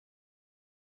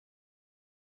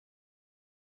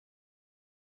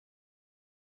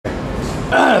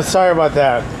Sorry about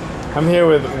that. I'm here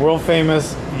with world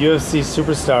famous UFC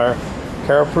superstar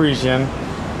Karo Parisyan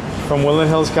from Woodland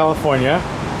Hills, California.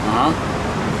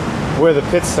 Where the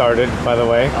pit started, by the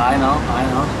way. I know.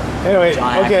 Anyway,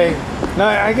 okay. Now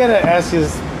I gotta ask you,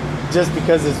 just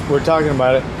because we're talking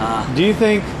about it. Do you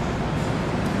think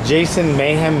Jason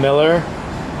Mayhem Miller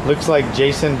looks like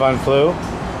Jason Von Flew?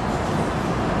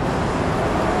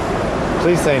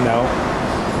 Please say no.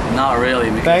 Not really,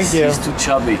 because he's too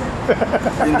chubby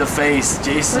in the face.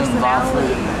 Jason Von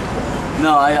Flew.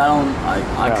 No, I don't.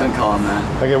 I couldn't call him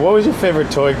that. Okay, what was your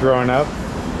favorite toy growing up?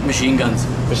 Machine guns.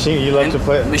 You love to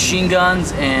play machine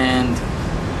guns and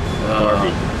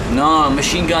no,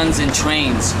 machine guns and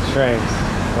trains. Trains.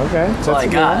 Okay. That's all I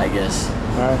got, I guess.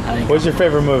 All right. What's your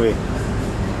favorite movie?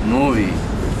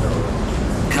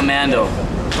 Commando.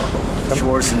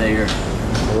 Schwarzenegger.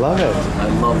 I love it. I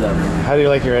love that movie. How do you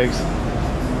like your eggs?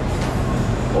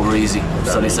 Over easy.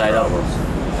 Sunny side up.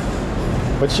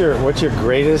 What's your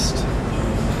greatest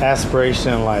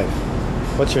aspiration in life?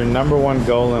 What's your #1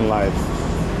 goal in life?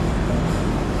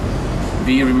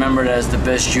 Be remembered as the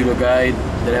best judo guy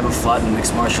that ever fought in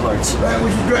mixed martial arts.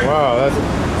 Wow, that's...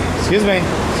 Excuse me.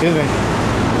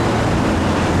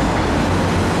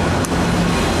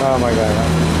 Oh my God.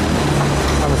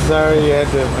 I'm sorry you had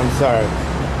to... I'm sorry.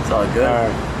 It's all good. All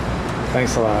right.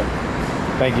 Thanks a lot.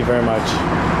 Thank you very much.